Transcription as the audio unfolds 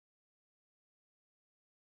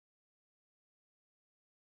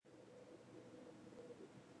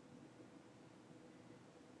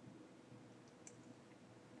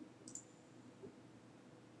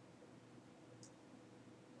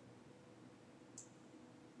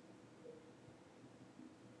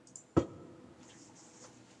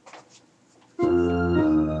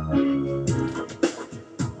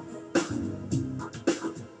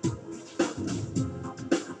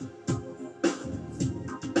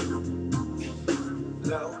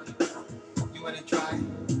slow. You wanna try?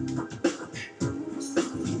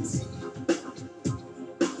 See.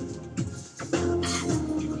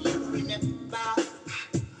 You remember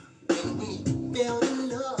when we fell in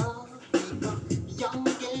love? We were young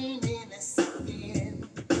and innocent then.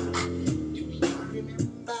 Do you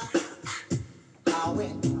remember how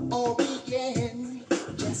it all began?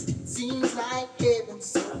 Just seems like heaven,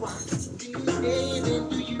 so why do you then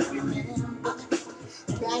do you remember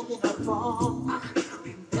back in the fall?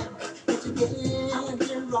 Remember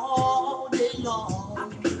together all day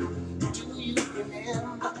long. Do you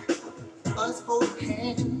remember us holding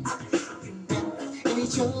hands? Remember in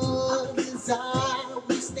each other's eyes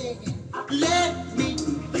we stand. Let me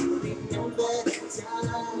remember the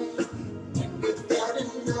time when we fell in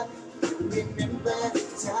love. Remember the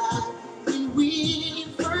time when we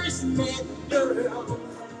first met, girl.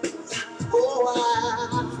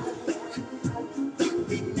 Oh, you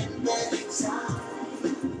remember the time.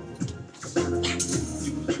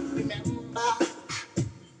 You remember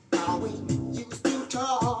how we used to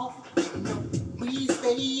talk. You know, we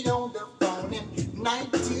stayed on the phone and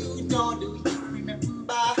night to dawn. Do you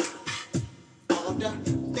remember all the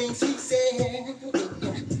things we said?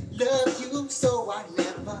 Love you so I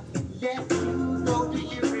never let you go. Do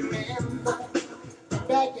you remember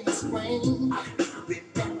back in the spring?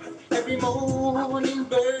 Remember every morning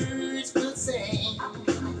birds would sing.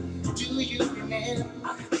 Do you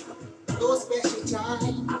remember those special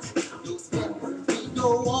times? Those memories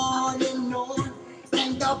go on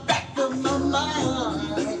in the back of my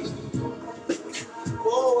mind.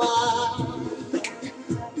 Oh,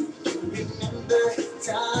 you remember the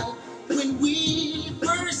time when we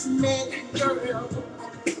first met, girl.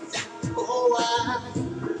 Oh,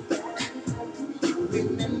 you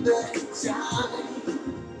remember the time.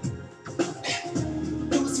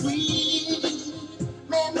 Those sweet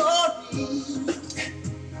memories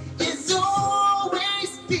is always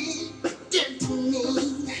speaking to me.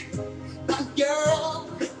 My girl,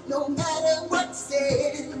 no matter what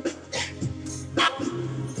said,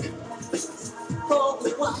 oh,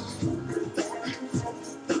 why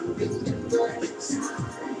remember the time?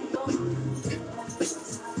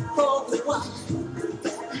 Oh, why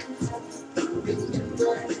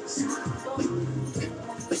remember the time?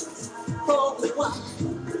 Oh, why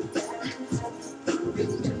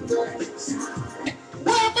remember the time?